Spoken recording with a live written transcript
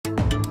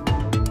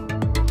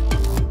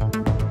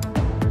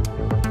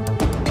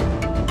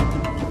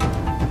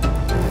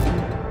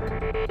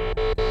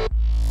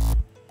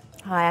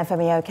Hi, I'm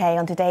Femi OK.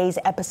 On today's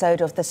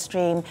episode of The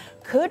Stream,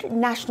 could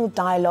national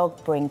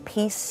dialogue bring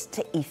peace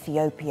to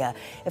Ethiopia?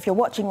 If you're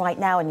watching right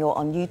now and you're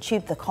on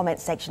YouTube, the comment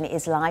section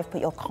is live.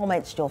 Put your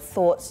comments, your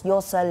thoughts,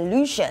 your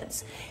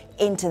solutions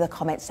into the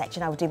comment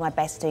section. I will do my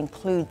best to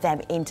include them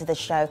into the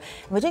show.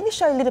 And we're doing the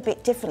show a little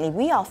bit differently.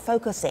 We are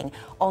focusing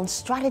on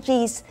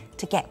strategies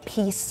to get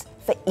peace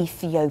for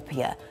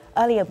Ethiopia.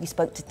 Earlier, we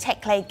spoke to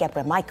Tekle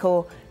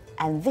Gebremichael,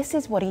 and this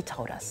is what he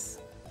told us.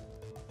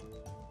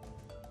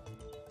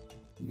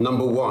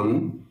 Number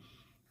one,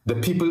 the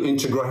people in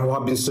Tigray who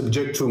have been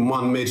subject to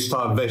man-made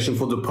starvation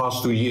for the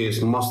past 2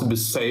 years must be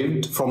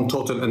saved from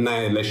total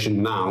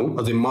annihilation now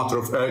as a matter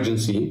of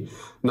urgency.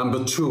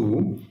 Number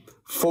two,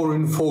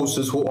 foreign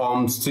forces who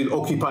are still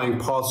occupying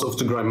parts of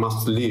Tigray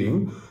must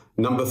leave.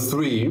 Number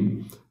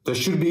three, there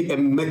should be a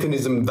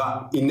mechanism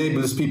that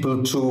enables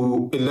people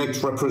to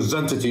elect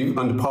representatives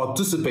and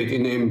participate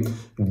in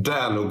a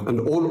dialogue, and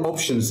all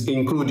options,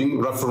 including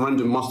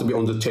referendum, must be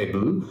on the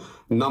table.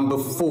 Number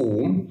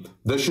four,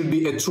 there should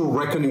be a true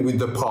reckoning with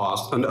the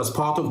past, and as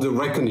part of the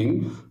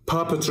reckoning,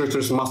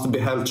 perpetrators must be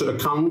held to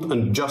account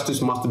and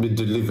justice must be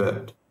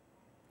delivered.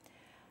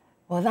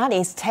 Well, that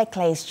is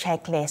Tekle's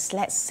checklist.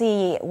 Let's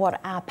see what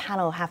our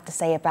panel have to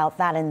say about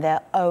that and their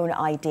own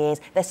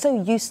ideas. They're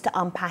so used to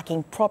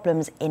unpacking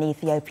problems in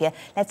Ethiopia.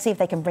 Let's see if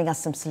they can bring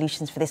us some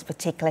solutions for this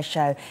particular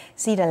show.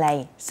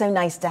 Sidale, so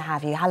nice to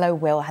have you. Hello,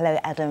 Will. Hello,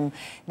 Adam.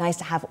 Nice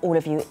to have all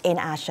of you in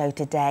our show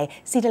today.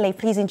 Sidale,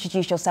 please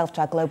introduce yourself to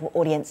our global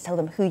audience. Tell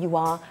them who you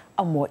are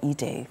and what you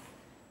do.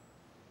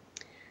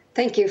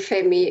 Thank you,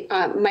 Femi.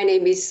 My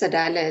name is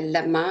Sadale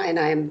Lemma, and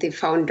I am the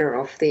founder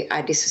of the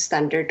Addis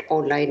Standard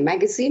online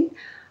magazine.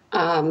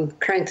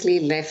 Currently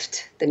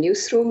left the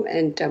newsroom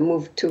and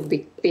moved to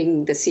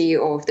being the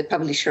CEO of the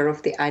publisher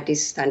of the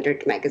Addis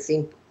Standard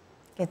magazine.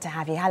 Good to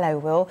have you. Hello,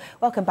 Will.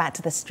 Welcome back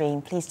to The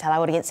Stream. Please tell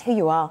our audience who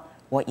you are,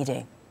 what you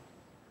do.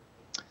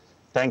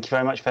 Thank you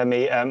very much,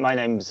 Femi. My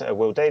name's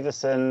Will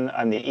Davison.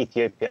 I'm the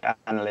Ethiopia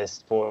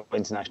analyst for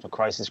International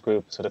Crisis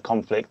Group, sort of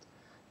conflict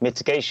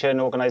mitigation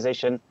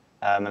organisation.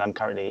 And I'm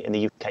currently in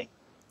the UK.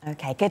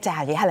 OK, good to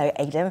have you. Hello,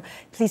 Adam.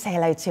 Please say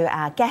hello to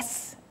our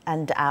guests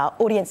and our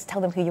audience. Tell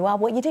them who you are,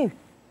 what you do.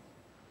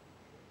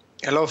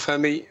 Hello,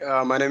 Femi.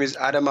 My name is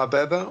Adam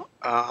Abeba.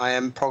 I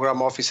am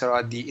Program Officer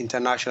at the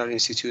International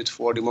Institute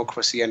for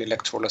Democracy and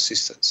Electoral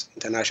Assistance,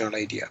 International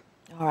IDEA.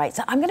 All right,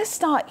 so I'm going to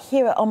start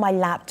here on my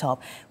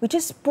laptop. We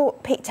just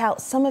picked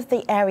out some of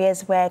the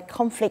areas where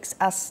conflicts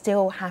are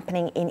still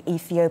happening in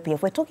Ethiopia.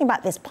 If we're talking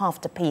about this path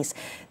to peace,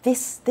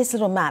 this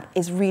little map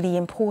is really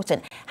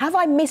important. Have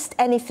I missed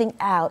anything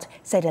out,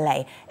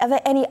 Sedele? Are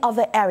there any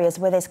other areas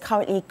where there's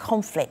currently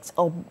conflicts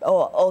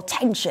or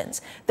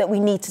tensions that we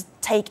need to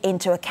take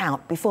into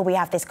account before we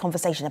have this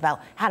conversation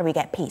about how do we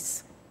get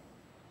peace?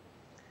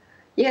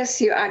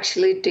 Yes, you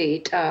actually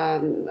did.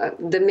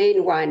 The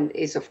main one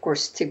is, of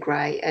course,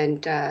 Tigray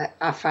and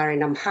Afar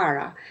and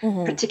Amhara,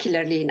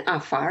 particularly in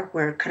Afar,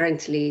 where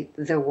currently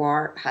the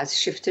war has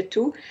shifted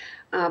to.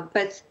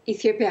 But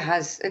Ethiopia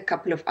has a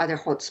couple of other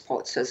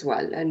hotspots as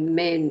well, and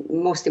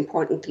most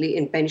importantly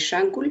in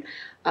Benishangul,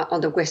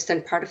 on the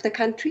western part of the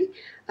country,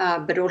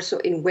 but also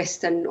in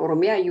western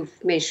Oromia.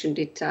 You've mentioned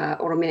it,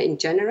 Oromia in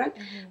general,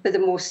 but the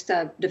most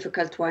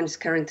difficult ones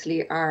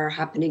currently are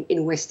happening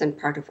in western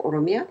part of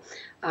Oromia,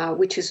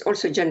 which is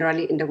also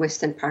generally in the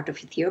western part of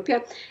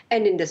Ethiopia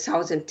and in the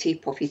southern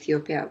tip of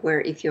Ethiopia,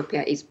 where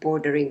Ethiopia is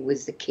bordering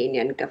with the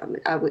Kenyan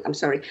government.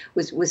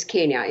 With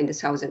Kenya in the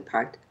southern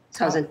part.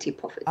 Southern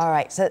tip of it. All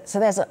right, so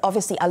there's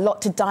obviously a lot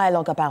to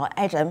dialogue about.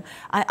 Adam,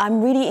 I'm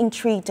really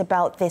intrigued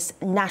about this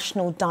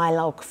national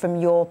dialogue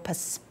from your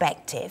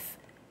perspective.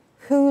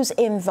 Who's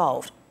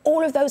involved?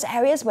 All of those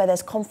areas where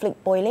there's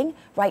conflict boiling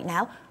right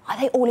now, are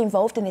they all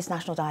involved in this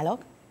national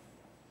dialogue?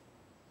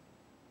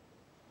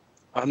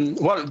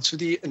 Well, so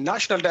the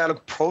national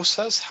dialogue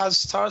process has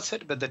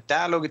started, but the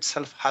dialogue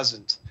itself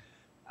hasn't.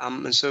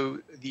 And so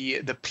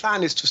the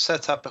plan is to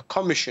set up a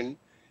commission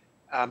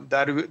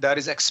that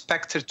is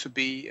expected to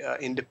be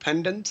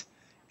independent,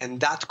 and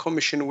that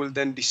commission will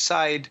then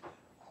decide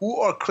who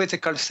are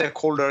critical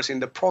stakeholders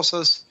in the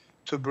process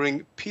to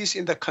bring peace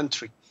in the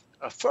country.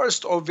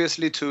 First,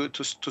 obviously, to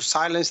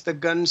silence the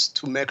guns,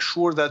 to make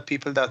sure that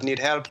people that need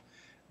help,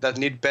 that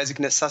need basic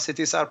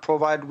necessities are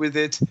provided with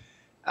it,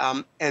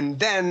 and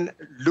then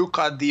look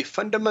at the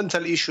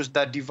fundamental issues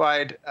that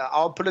divide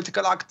our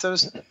political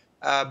actors,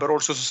 but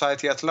also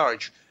society at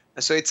large.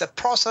 And so it's a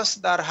process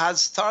that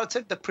has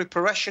started, the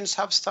preparations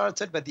have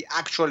started, but the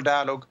actual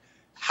dialogue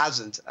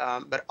hasn't.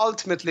 But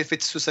ultimately, if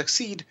it's to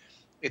succeed,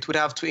 it would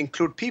have to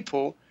include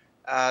people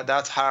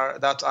that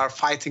are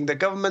fighting the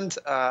government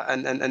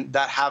and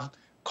that have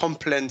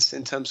complaints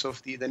in terms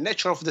of the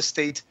nature of the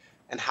state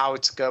and how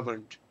it's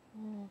governed.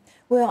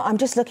 Well, I'm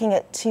just looking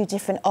at two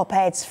different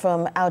op-eds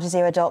from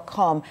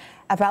Jazeera.com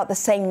about the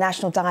same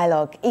national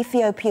dialogue.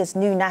 Ethiopia's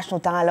new national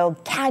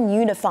dialogue can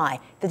unify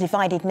the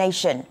divided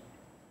nation.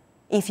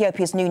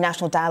 Ethiopia's new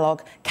national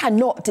dialogue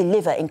cannot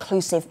deliver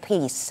inclusive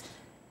peace.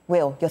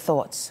 Will, your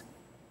thoughts?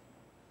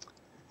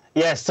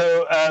 Yes,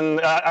 so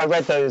I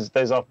read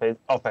those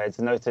op-eds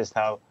and noticed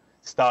how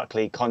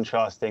starkly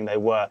contrasting they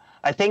were.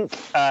 I think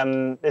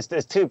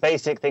there's two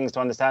basic things to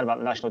understand about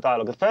the national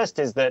dialogue. The first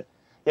is that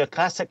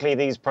classically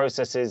these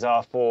processes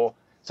are for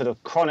sort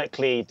of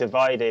chronically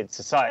divided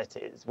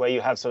societies where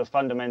you have sort of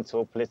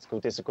fundamental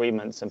political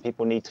disagreements and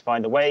people need to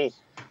find a way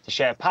to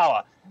share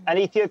power. And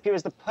Ethiopia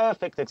is the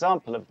perfect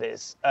example of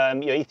this.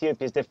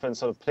 Ethiopia's different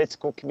sort of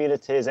political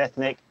communities,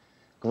 ethnic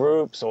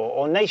groups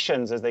or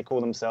nations, as they call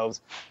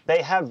themselves,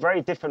 they have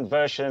very different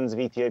versions of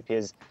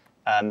Ethiopia's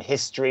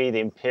history, the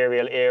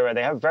imperial era.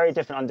 They have very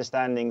different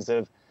understandings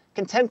of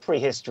contemporary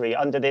history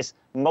under this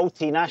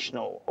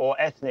multinational or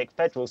ethnic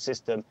federal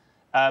system.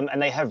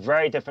 And they have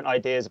very different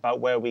ideas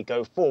about where we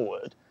go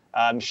forward.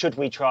 Should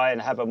we try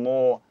and have a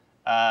more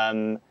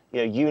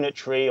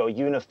unitary or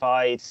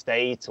unified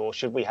state, or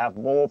should we have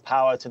more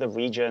power to the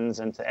regions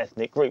and to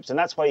ethnic groups? And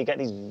that's why you get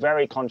these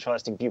very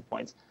contrasting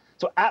viewpoints.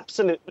 So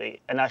absolutely,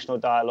 a national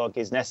dialogue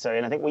is necessary,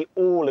 and I think we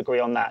all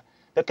agree on that.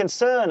 The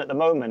concern at the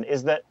moment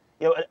is that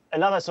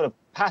another sort of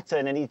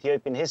pattern in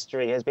Ethiopian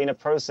history has been a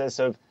process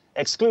of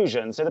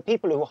exclusion. So the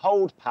people who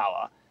hold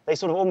power, they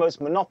sort of almost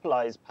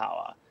monopolize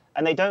power.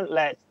 And they don't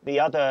let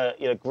the other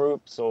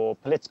groups or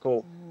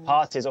political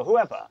parties or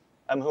whoever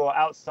who are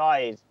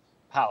outside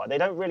power, they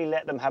don't really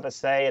let them have a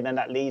say, and then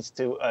that leads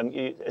to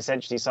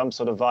essentially some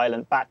sort of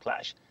violent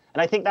backlash.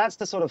 And I think that's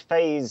the sort of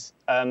phase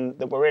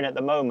that we're in at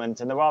the moment.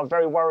 And there are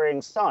very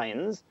worrying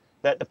signs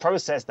that the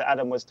process that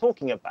Adam was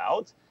talking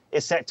about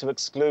is set to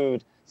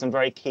exclude some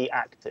very key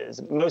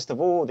actors, most of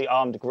all the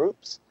armed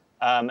groups,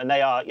 and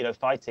they are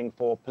fighting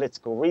for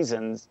political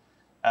reasons.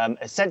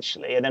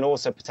 Essentially, and then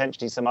also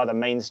potentially some other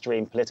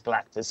mainstream political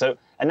actors. So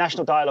a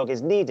national dialogue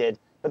is needed,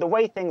 but the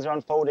way things are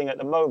unfolding at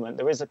the moment,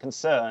 there is a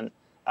concern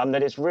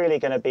that it's really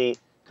going to be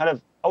kind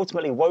of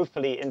ultimately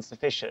woefully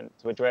insufficient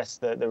to address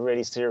the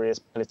really serious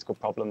political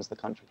problems the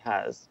country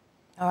has.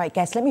 All right,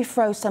 guests, let me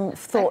throw some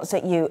thoughts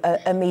at you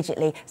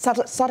immediately.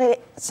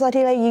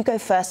 Sadile, you go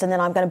first, and then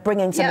I'm going to bring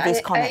in some of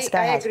these comments. Go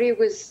ahead. I agree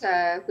with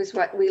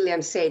what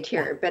William said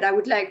here, but I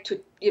would like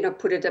to,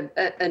 put it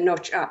a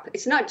notch up.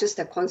 It's not just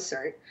a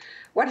concern.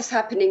 What is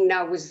happening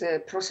now with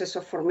the process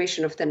of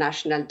formation of the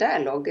national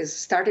dialogue is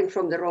starting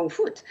from the wrong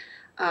foot.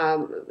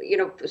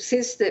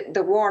 Since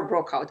the war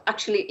broke out,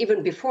 actually,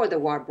 even before the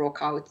war broke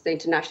out, the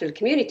international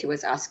community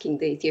was asking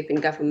the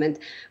Ethiopian government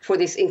for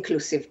this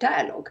inclusive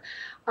dialogue.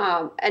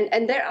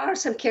 And there are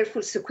some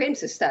careful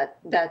sequences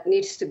that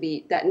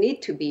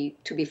need to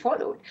be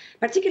followed,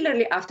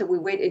 particularly after we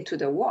went into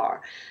the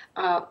war.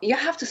 You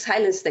have to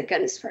silence the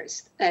guns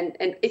first, and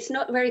it's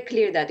not very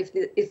clear that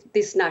if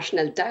this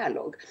national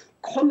dialogue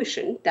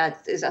commission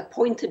that is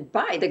appointed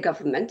by the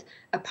government,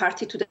 a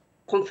party to the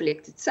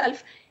conflict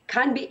itself,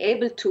 can be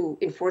able to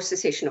enforce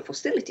cessation of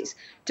hostilities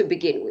to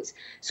begin with.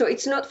 So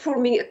it's not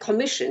forming a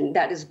commission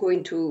that is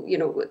going to,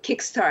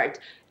 kickstart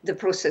the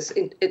process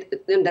in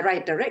the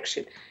right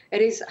direction.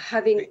 It is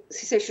having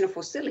cessation of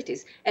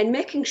hostilities and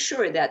making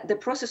sure that the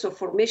process of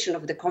formation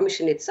of the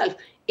commission itself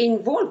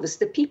involves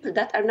the people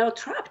that are now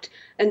trapped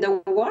in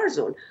the war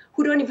zone,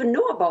 who don't even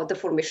know about the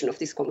formation of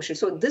this commission.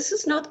 So this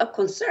is not a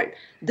concern.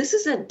 This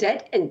is a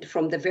dead end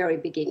from the very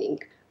beginning.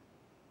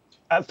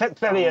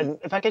 Fabian,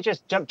 if I could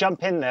just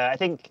jump in there, I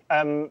think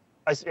I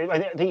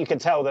think you can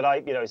tell that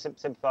I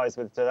sympathise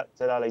with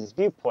Sadale's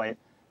viewpoint.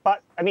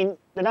 But I mean,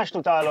 the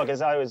national dialogue,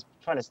 as I was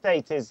trying to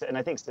state, is, and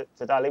I think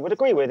Sadale would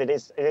agree with, it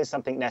is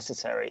something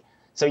necessary.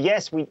 So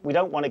yes, we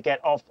don't want to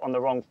get off on the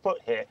wrong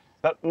foot here.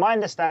 But my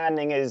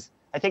understanding is,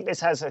 I think this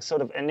has a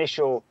sort of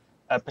initial,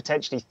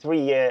 potentially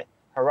 3-year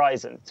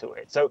horizon to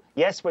it. So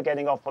yes, we're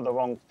getting off on the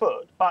wrong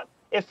foot. But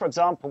if, for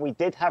example, we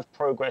did have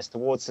progress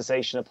towards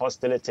cessation of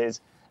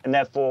hostilities, and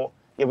therefore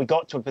we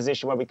got to a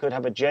position where we could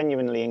have a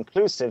genuinely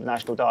inclusive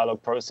national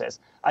dialogue process,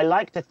 I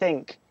like to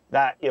think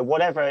that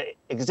whatever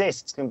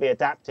exists can be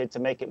adapted to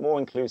make it more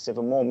inclusive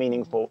and more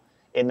meaningful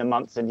in the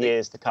months and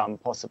years to come,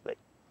 possibly.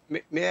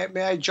 May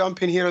I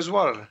jump in here as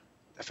well,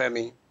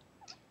 Femi?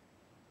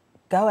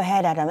 Go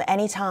ahead, Adam,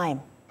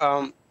 anytime.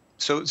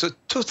 So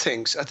two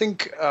things. I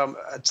think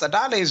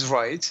Sadale is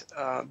right,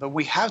 but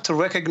we have to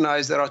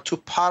recognize there are two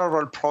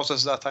parallel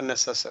processes that are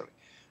necessary.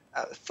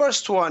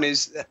 First one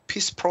is a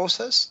peace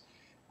process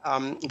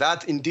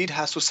that indeed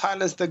has to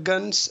silence the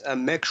guns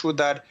and make sure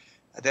that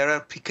there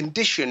are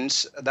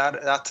preconditions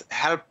that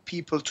help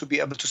people to be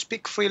able to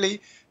speak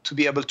freely, to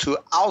be able to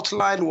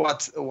outline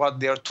what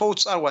their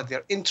thoughts are, what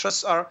their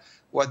interests are,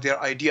 what their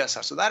ideas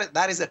are. So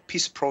that is a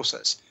peace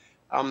process.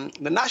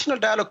 The National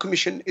Dialogue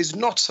Commission is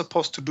not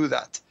supposed to do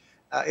that.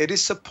 It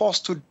is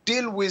supposed to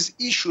deal with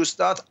issues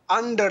that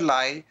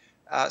underlie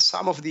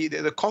some of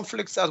the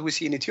conflicts that we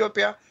see in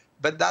Ethiopia,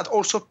 but that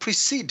also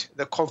precede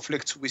the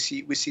conflicts we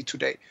see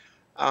today.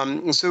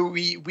 So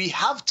we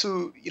have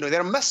to,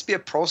 there must be a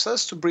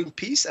process to bring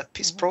peace, a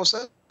peace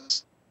process.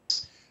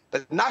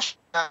 But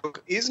national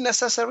dialogue is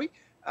necessary.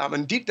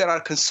 Indeed, there are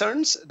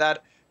concerns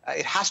that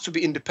it has to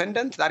be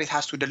independent, that it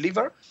has to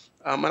deliver.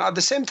 And at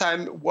the same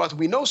time, what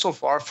we know so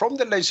far from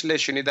the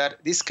legislation is that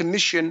this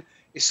commission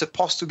is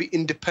supposed to be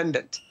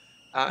independent.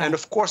 And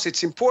of course,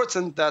 it's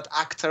important that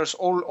actors,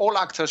 all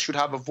actors should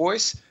have a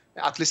voice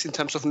at least in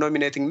terms of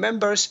nominating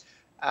members.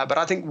 But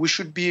I think we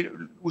should be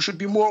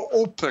more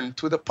open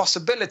to the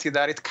possibility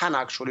that it can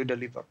actually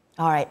deliver.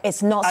 All right,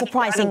 it's not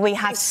surprising we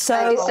have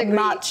so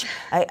much.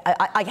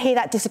 I hear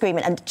that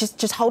disagreement, and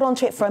just hold on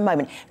to it for a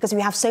moment, because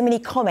we have so many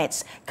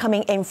comments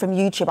coming in from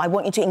YouTube. I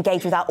want you to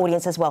engage with our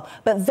audience as well,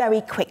 but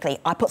very quickly.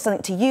 I put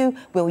something to you.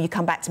 Will you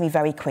come back to me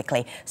very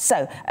quickly?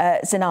 So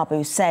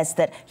Zainabu says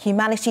that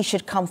humanity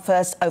should come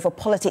first over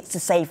politics to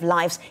save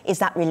lives. Is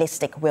that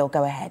realistic? Will,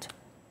 go ahead.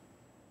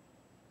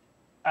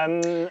 I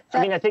mean,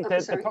 I think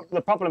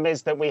the problem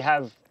is that we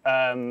have,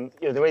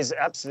 there is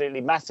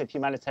absolutely massive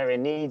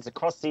humanitarian needs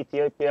across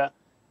Ethiopia,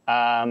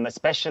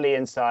 especially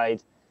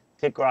inside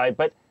Tigray.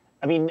 But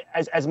I mean,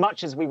 as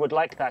much as we would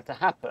like that to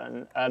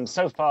happen,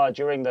 so far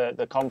during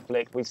the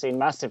conflict, we've seen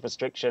massive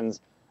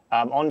restrictions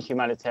on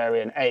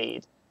humanitarian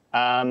aid.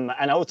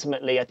 And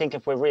ultimately, I think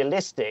if we're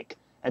realistic,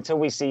 until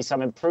we see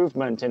some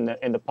improvement in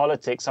the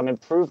politics, some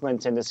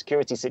improvement in the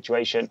security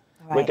situation,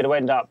 we're going to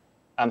end up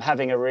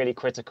having a really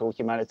critical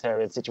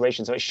humanitarian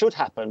situation. So it should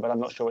happen, but I'm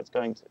not sure it's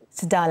going to.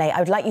 Sadale, I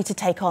would like you to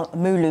take on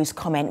Mulu's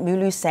comment.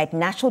 Mulu said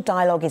national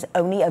dialogue is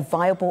only a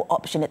viable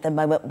option at the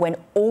moment when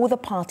all the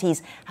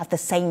parties have the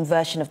same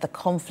version of the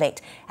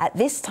conflict. At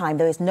this time,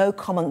 there is no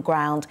common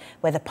ground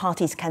where the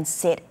parties can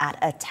sit at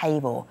a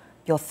table.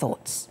 Your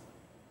thoughts?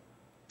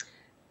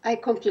 I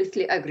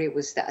completely agree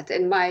with that.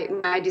 And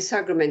my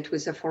disagreement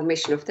with the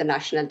formation of the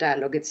national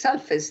dialogue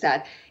itself is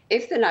that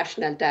if the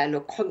National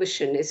Dialogue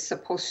Commission is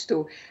supposed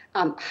to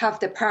have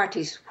the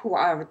parties who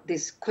are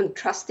these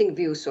contrasting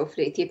views of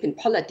the Ethiopian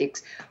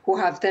politics, who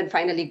have then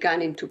finally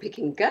gone into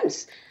picking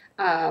guns,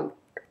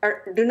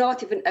 do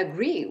not even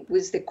agree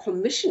with the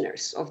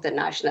commissioners of the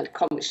National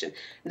Commission.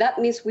 That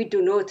means we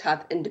do not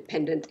have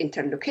independent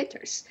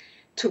interlocutors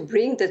to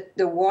bring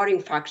the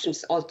warring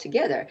factions all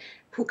together,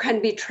 who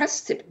can be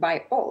trusted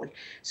by all.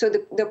 So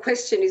the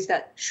question is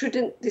that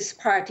shouldn't these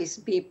parties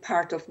be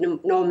part of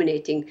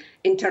nominating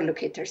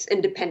interlocutors,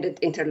 independent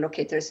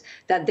interlocutors,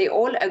 that they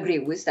all agree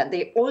with, that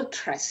they all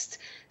trust,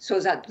 so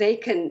that they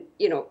can,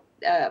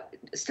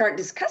 start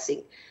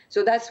discussing.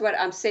 So that's what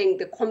I'm saying.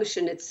 The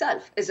commission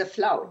itself is a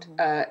flawed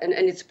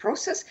in its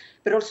process,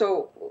 but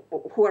also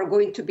who are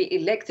going to be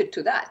elected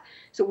to that.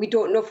 So we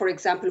don't know, for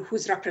example,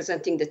 who's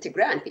representing the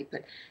Tigrayan people.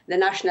 The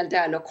National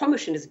Dialogue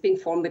Commission is being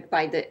formed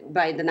by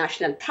the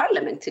National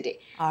Parliament today.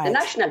 Right. The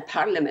National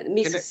Parliament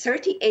means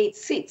 38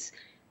 seats.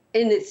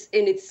 In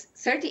its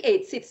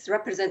 38 seats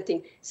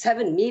representing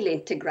 7 million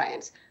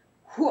Tigrayans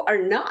who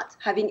are not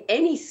having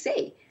any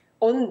say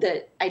on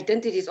the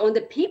identities, on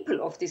the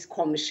people of this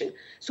commission.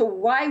 So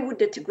why would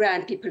the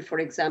Tigrayan people, for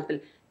example,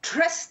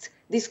 trust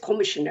these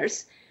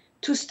commissioners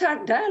to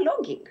start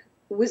dialoguing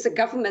with the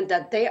government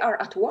that they are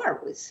at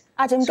war with?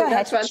 Adam, so go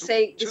that's ahead. why I'm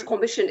saying this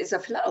commission is a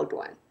flawed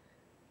one.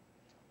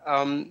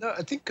 No,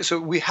 I think so.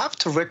 We have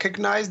to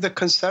recognize the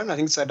concern. I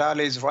think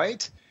Sadale is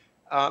right.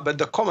 But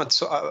the comment,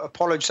 so I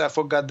apologize, I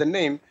forgot the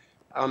name.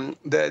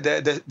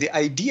 The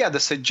idea,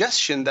 the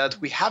suggestion that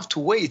we have to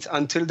wait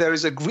until there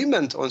is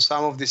agreement on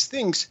some of these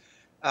things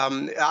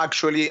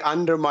actually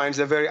undermines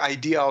the very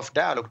idea of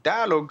dialogue.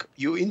 Dialogue,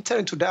 you enter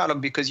into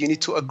dialogue because you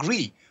need to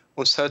agree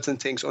on certain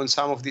things, on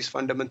some of these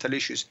fundamental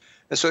issues.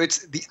 And so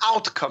it's the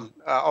outcome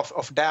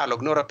of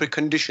dialogue, not a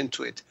precondition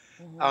to it.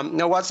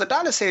 Now, what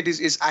Sadale said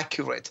is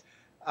accurate.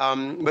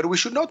 But we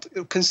should not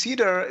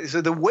consider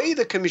so the way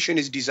the commission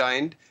is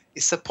designed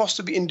is supposed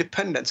to be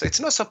independent. So it's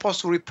not supposed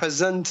to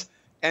represent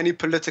any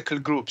political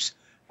groups.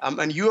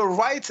 And you are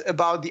right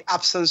about the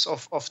absence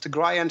of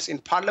Tigrayans in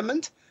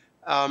parliament.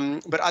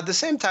 But at the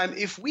same time,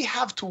 if we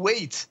have to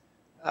wait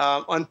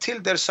until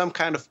there's some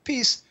kind of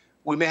peace,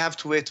 we may have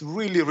to wait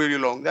really, really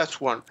long.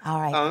 That's one. All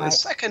right. And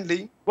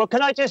secondly... Well,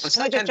 can I just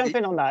jump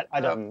in on that,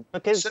 Adam?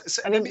 Because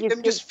let me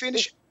just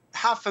finish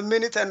half a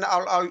minute and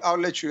I'll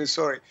let you in,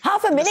 sorry.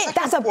 Half a minute?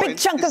 That's a big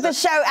chunk of the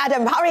show,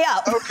 Adam. Hurry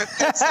up. Okay,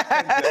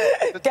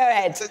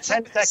 10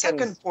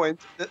 seconds. Go ahead.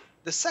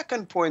 The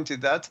second point is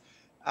that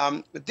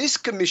this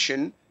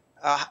commission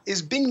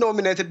is being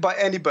nominated by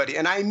anybody.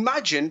 And I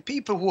imagine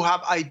people who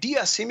have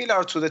ideas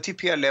similar to the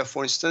TPLF,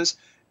 for instance,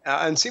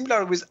 and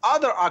similar with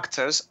other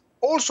actors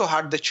also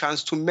had the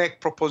chance to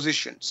make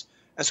propositions.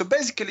 And so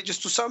basically,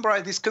 just to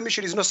summarize, this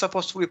commission is not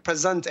supposed to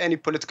represent any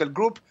political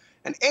group,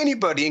 and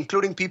anybody,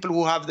 including people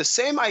who have the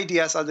same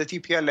ideas as the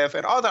TPLF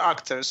and other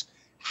actors,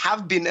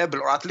 have been able,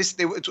 or at least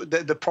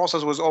the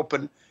process was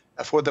open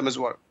for them as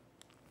well.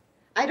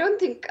 I don't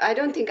think,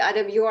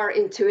 Adam, you are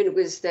in tune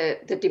with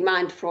the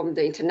demand from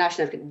the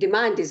international.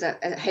 Demand is a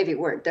heavy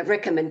word. The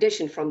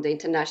recommendation from the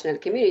international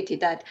community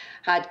that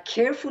had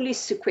carefully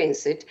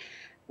sequenced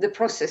the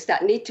process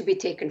that need to be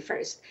taken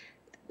first.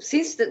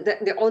 Since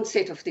the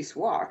onset of this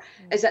war,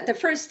 is that the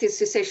first is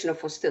cessation of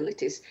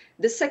hostilities.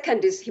 The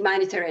second is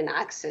humanitarian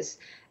access.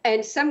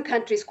 And some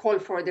countries call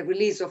for the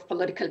release of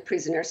political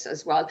prisoners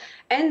as well,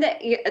 and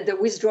the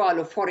withdrawal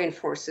of foreign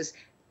forces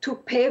to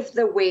pave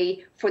the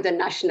way for the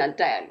national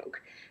dialogue.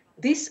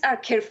 These are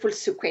careful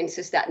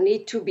sequences that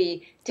need to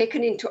be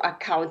taken into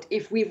account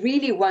if we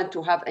really want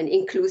to have an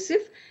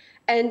inclusive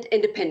and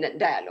independent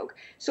dialogue.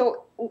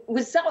 So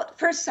without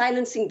first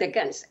silencing the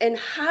guns and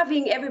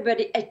having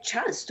everybody a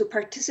chance to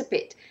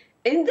participate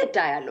in the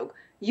dialogue,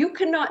 you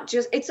cannot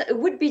just, it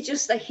would be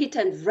just a hit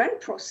and run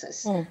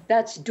process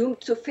that's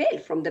doomed to fail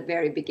from the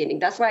very beginning.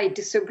 That's why I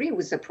disagree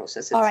with the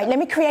process itself. All right, let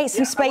me create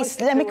some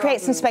space. Let me create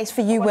some space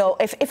for you, Will.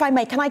 If I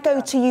may, can I go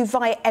to you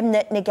via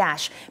Emnet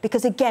Negash?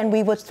 Because again,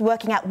 we were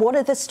working out what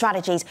are the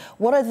strategies,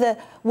 what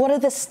are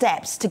the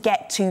steps to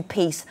get to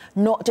peace,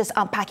 not just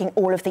unpacking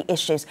all of the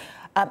issues.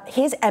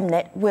 Here's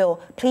Emnet.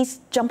 Will, please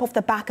jump off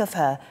the back of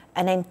her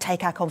and then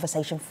take our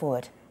conversation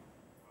forward.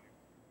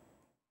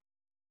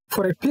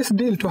 For a peace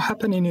deal to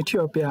happen in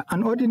Ethiopia,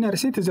 an ordinary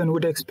citizen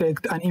would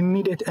expect an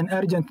immediate and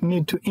urgent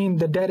need to end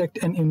the direct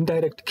and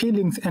indirect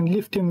killings and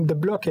lifting the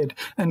blockade,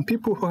 and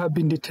people who have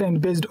been detained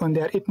based on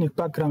their ethnic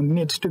background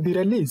needs to be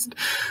released.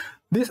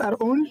 These are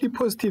only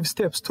positive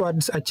steps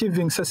towards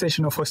achieving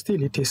cessation of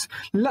hostilities.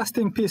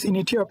 Lasting peace in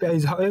Ethiopia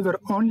is, however,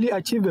 only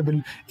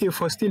achievable if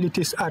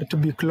hostilities are to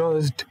be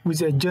closed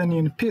with a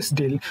genuine peace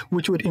deal,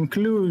 which would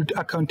include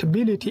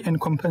accountability and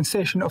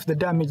compensation of the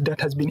damage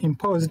that has been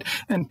imposed,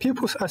 and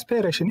people's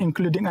aspiration,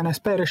 including an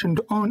aspiration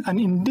to own an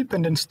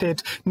independent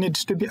state,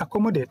 needs to be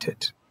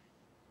accommodated.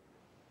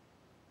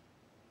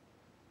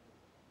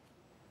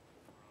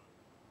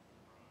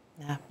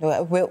 Yeah,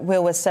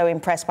 Will was so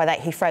impressed by that,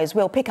 he froze.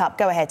 Will, pick up.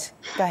 Go ahead.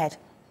 Go ahead.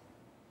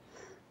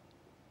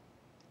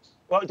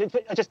 Well,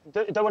 I just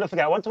don't want to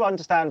forget. I want to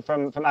understand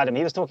from Adam.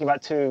 He was talking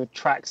about two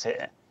tracks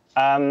here.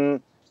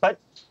 But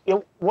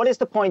what is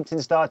the point in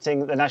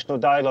starting the national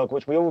dialogue,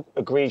 which we all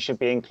agree should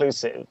be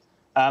inclusive,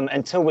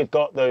 until we've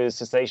got those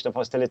cessation of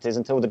hostilities,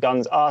 until the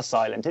guns are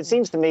silent? It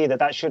seems to me that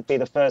that should be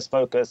the first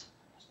focus,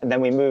 and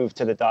then we move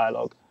to the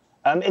dialogue.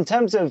 In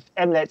terms of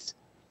Emnet's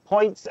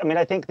points, I mean,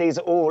 I think these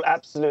are all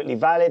absolutely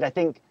valid. I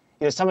think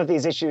some of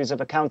these issues of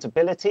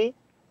accountability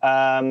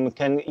can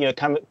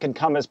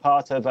come as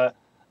part of a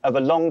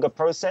longer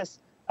process.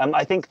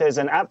 I think there's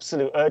an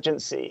absolute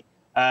urgency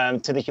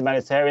to the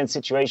humanitarian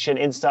situation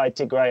inside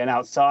Tigray and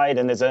outside.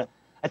 And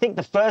I think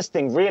the first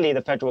thing really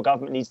the federal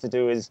government needs to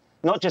do is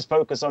not just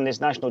focus on this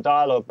national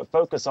dialogue, but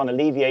focus on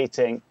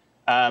alleviating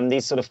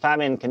these sort of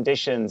famine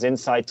conditions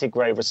inside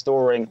Tigray,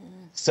 restoring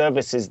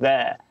services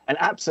there. And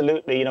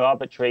absolutely,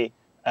 arbitrary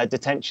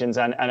detentions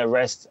and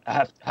arrests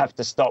have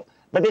to stop.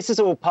 But this is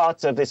all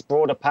part of this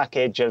broader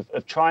package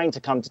of trying to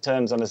come to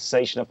terms on a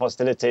cessation of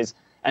hostilities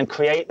and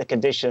create the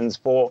conditions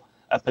for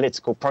a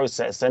political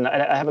process. And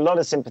I have a lot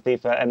of sympathy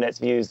for Emnet's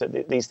views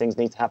that these things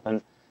need to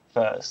happen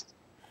first.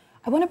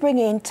 I want to bring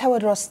in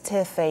Tewodros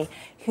Tirfi,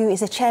 who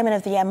is the chairman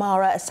of the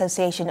Amara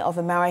Association of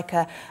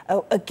America.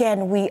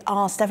 Again, we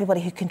asked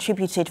everybody who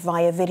contributed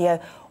via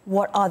video,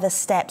 what are the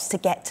steps to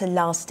get to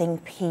lasting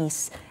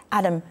peace?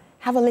 Adam,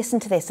 have a listen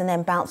to this and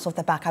then bounce off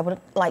the back. I would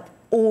like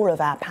all of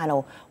our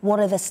panel. What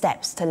are the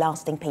steps to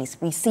lasting peace?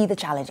 We see the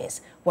challenges.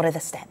 What are the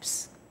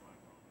steps?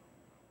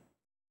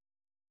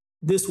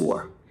 This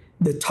war,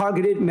 the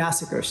targeted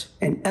massacres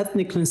and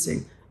ethnic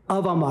cleansing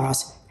of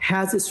Amaras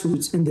has its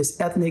roots in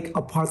this ethnic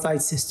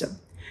apartheid system.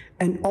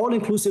 An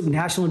all-inclusive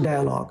national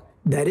dialogue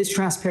that is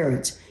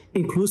transparent,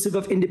 inclusive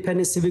of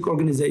independent civic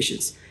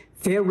organizations,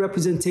 fair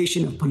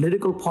representation of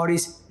political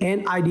parties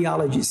and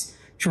ideologies,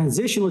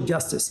 transitional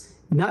justice,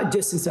 not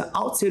just since the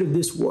outset of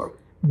this war,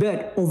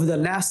 but over the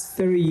last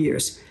 30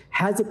 years,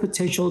 has the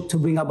potential to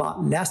bring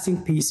about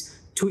lasting peace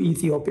to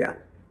Ethiopia.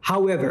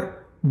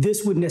 However,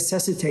 this would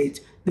necessitate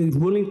the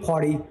ruling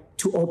party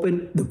to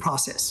open the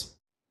process.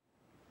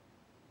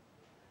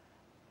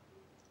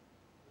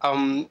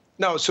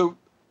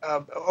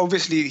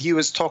 Obviously he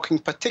was talking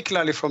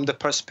particularly from the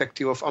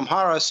perspective of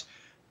Amharas,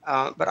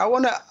 but I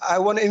want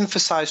to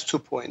emphasize 2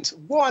 points.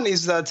 One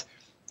is that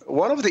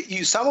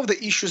some of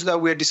the issues that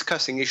we're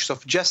discussing, issues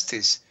of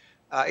justice,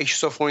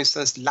 issues of, for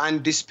instance,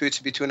 land disputes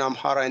between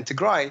Amhara and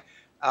Tigray,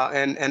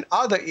 and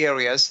other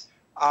areas,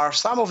 are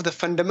some of the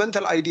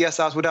fundamental ideas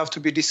that would have to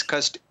be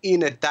discussed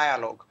in a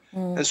dialogue.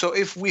 And so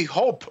if we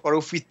hope or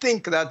if we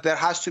think that there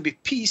has to be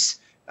peace,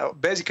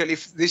 basically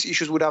if these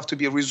issues would have to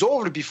be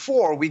resolved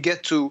before we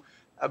get to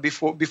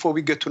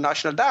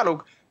national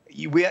dialogue,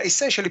 we are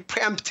essentially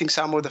preempting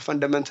some of the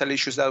fundamental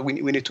issues that we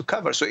need to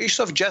cover. So issues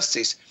of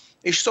justice,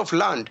 issues of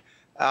land,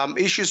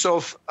 issues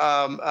of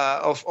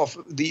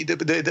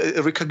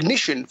the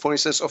recognition, for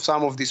instance, of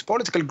some of these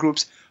political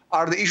groups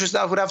are the issues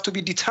that would have to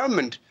be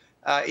determined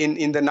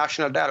in the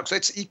national dialogue. So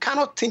you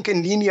cannot think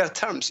in linear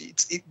terms.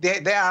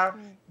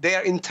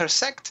 They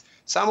intersect.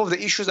 Some of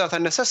the issues that are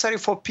necessary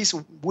for peace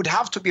would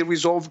have to be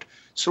resolved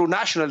through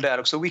national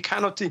dialogue. So we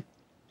cannot think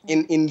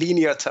in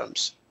linear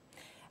terms.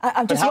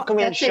 That's exactly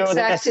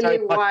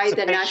why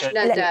the national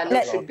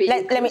dialogue should be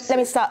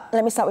inclusive.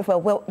 Let me start with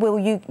Will. Will,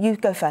 you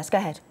go first. Go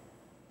ahead.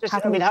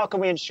 How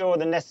can we ensure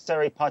the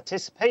necessary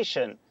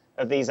participation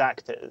of these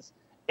actors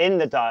in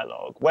the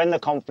dialogue when the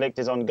conflict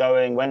is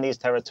ongoing, when these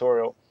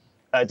territorial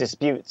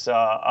disputes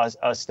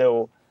are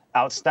still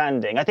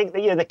outstanding? I think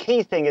the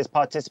key thing is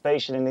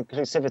participation and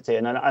inclusivity,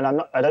 and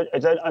I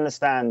don't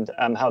understand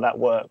how that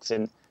works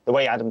in the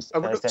way Adam's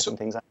setting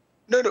things up.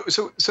 No.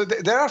 So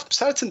there are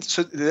certain.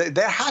 So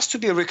there has to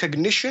be a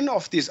recognition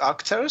of these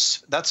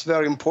actors. That's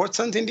very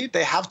important indeed.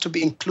 They have to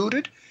be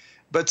included.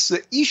 But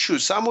the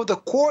issues, some of the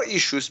core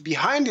issues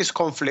behind these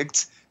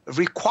conflicts,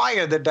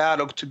 require the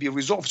dialogue to be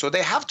resolved. So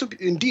they have to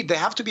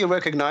be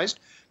recognized,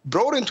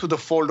 brought into the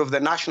fold of the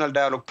national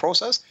dialogue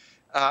process,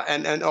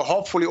 and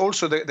hopefully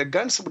also the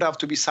guns would have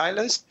to be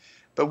silenced.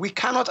 But we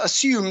cannot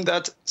assume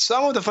that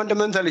some of the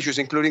fundamental issues,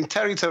 including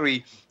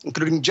territory,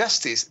 including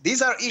justice,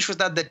 these are issues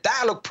that the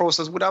dialogue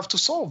process would have to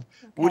solve.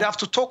 Okay. We would have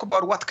to talk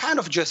about what kind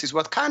of justice,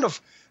 what kind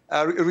of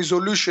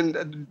resolution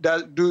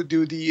do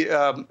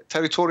the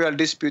territorial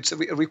disputes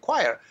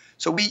require.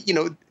 So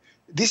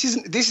this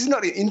is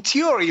not, in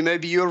theory,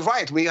 maybe you're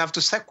right, we have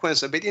to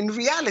sequence a bit. In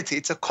reality,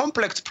 it's a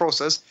complex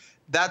process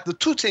that the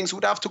two things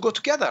would have to go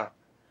together.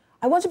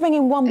 I want to bring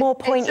in one more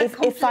point, if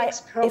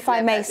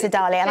I may,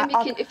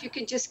 Sadale. If you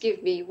can just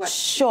give me one.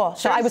 Sure.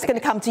 I was going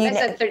to come to you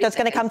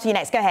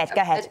next. Go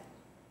ahead.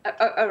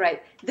 All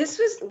right. This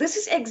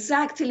is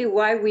exactly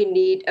why we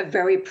need a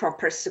very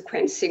proper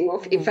sequencing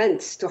of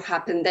events to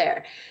happen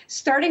there,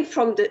 starting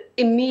from the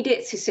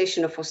immediate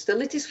cessation of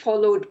hostilities,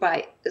 followed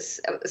by a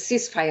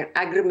ceasefire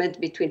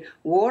agreement between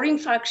warring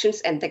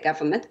factions and the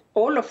government,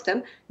 all of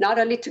them, not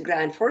only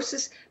Tigrayan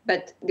forces,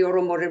 but the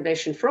Oromo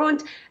Liberation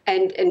Front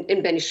and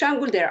in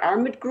Benishangul, there are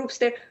armed groups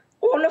there.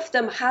 All of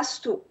them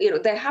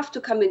they have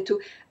to come into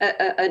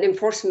an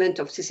enforcement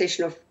of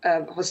cessation of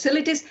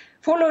hostilities,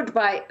 followed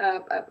by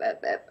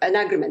an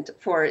agreement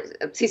for a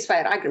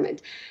ceasefire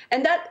agreement.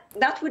 And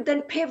that would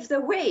then pave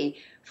the way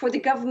for the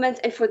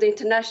government and for the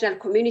international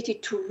community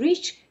to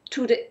reach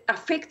to the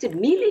affected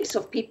millions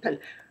of people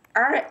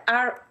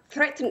are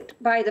threatened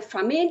by the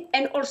famine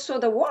and also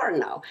the war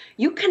now.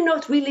 You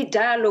cannot really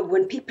dialogue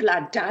when people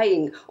are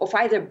dying of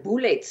either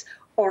bullets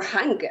or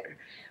hunger.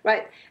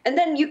 Right. And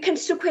then you can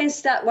sequence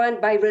that one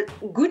by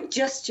good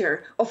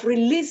gesture of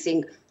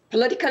releasing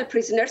political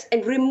prisoners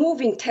and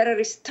removing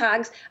terrorist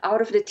tags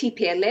out of the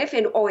TPLF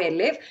and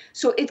OLF,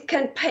 so it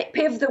can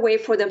pave the way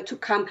for them to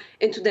come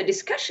into the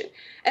discussion.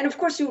 And of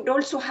course, you would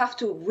also have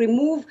to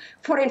remove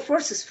foreign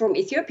forces from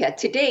Ethiopia.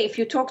 Today, if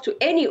you talk to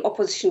any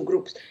opposition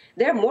groups,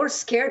 they're more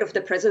scared of the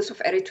presence of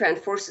Eritrean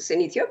forces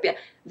in Ethiopia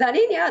than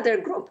any other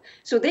group.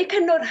 So they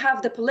cannot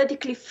have the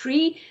politically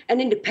free and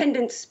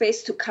independent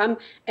space to come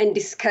and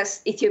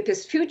discuss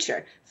Ethiopia's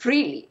future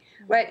freely,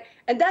 right?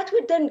 And that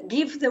would then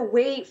give the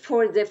way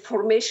for the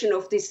formation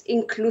of this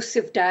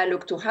inclusive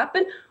dialogue to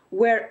happen,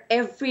 where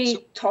every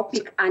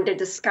topic under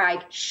the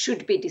sky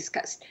should be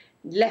discussed.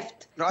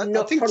 Left,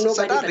 not for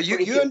nobody.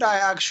 Sadale, you and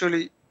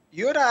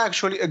I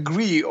actually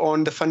agree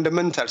on the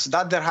fundamentals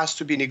that there has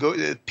to be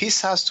peace.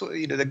 Has to,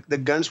 the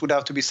guns would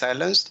have to be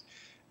silenced.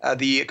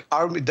 The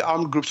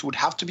armed groups would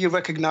have to be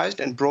recognized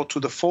and brought to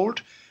the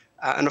fold,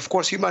 and of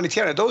course,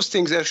 humanitarian. Those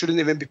things there shouldn't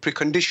even be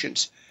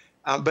preconditions.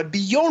 But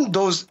beyond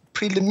those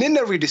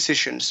preliminary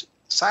decisions,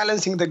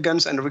 silencing the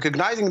guns and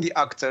recognizing the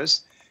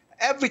actors,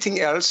 everything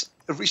else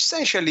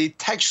essentially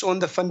touches on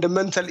the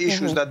fundamental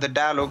issues that the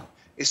dialogue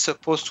is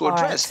supposed to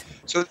address.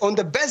 Right. So on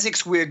the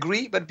basics, we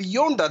agree, but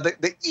beyond that,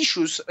 the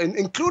issues,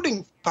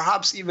 including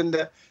perhaps even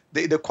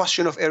the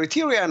question of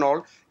Eritrea and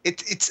all,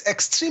 it's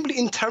extremely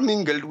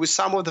intermingled with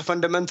some of the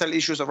fundamental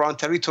issues around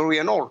territory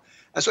and all.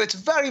 And so it's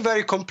very,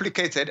 very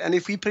complicated. And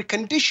if we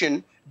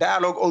precondition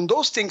dialogue on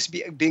those things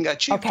being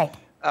achieved,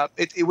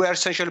 we're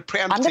essentially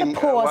preempting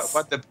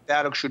what the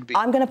dialogue should be.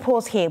 I'm going to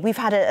pause here. We've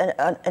had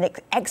an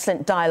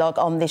excellent dialogue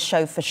on this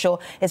show for sure.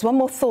 There's one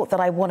more thought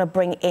that I want to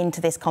bring into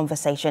this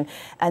conversation,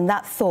 and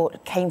that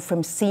thought came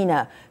from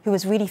Sina, who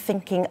was really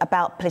thinking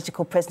about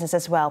political prisoners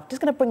as well.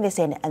 Just going to bring this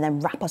in and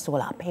then wrap us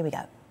all up. Here we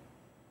go.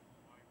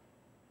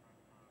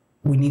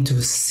 We need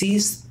to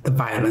cease the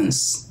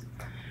violence,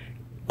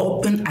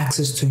 open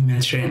access to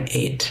humanitarian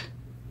aid,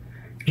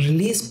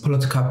 release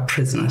political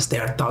prisoners,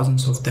 there are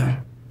thousands of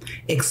them,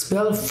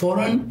 expel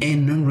foreign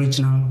and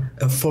non-regional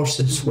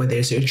forces, whether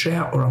it's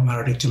Eritrea or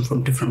Amhara region,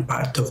 from different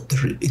parts of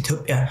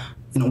Ethiopia,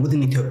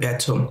 within Ethiopia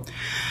too.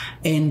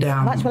 And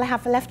how much will I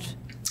have left?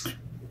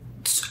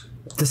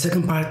 The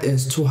second part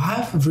is to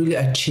have really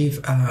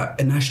achieve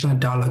a national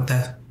dialogue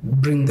that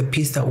bring the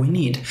peace that we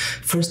need.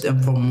 First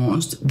and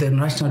foremost, the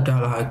national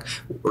dialogue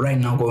right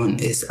now going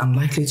is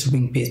unlikely to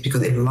bring peace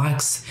because it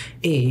lacks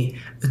the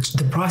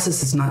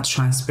process is not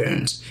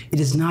transparent. It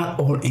is not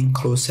all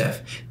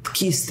inclusive.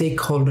 Key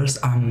stakeholders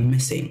are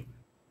missing.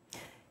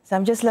 So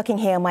I'm just looking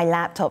here on my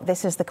laptop.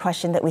 This is the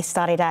question that we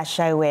started our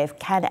show with.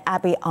 Can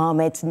Abiy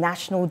Ahmed's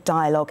national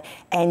dialogue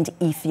end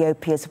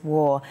Ethiopia's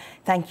war?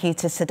 Thank you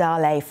to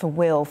Sadale, for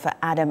Will, for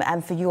Adam,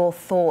 and for your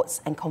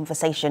thoughts and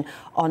conversation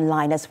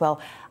online as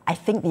well. I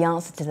think the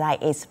answer to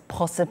that is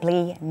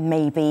possibly,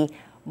 maybe,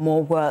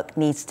 more work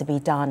needs to be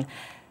done.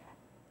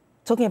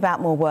 Talking about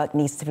more work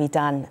needs to be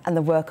done and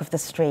the work of The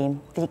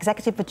Stream, the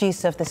executive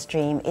producer of The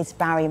Stream is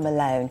Barry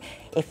Malone.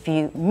 If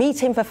you meet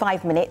him for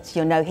 5 minutes,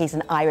 you'll know he's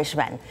an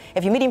Irishman.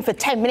 If you meet him for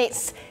 10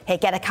 minutes, he'll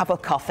get a cup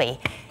of coffee.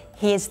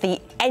 He is the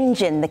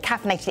engine, the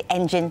caffeinated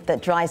engine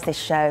that drives this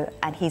show,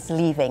 and he's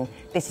leaving.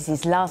 This is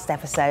his last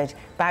episode.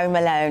 Barry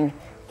Malone,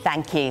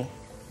 thank you.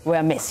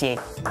 We'll miss you.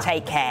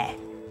 Take care.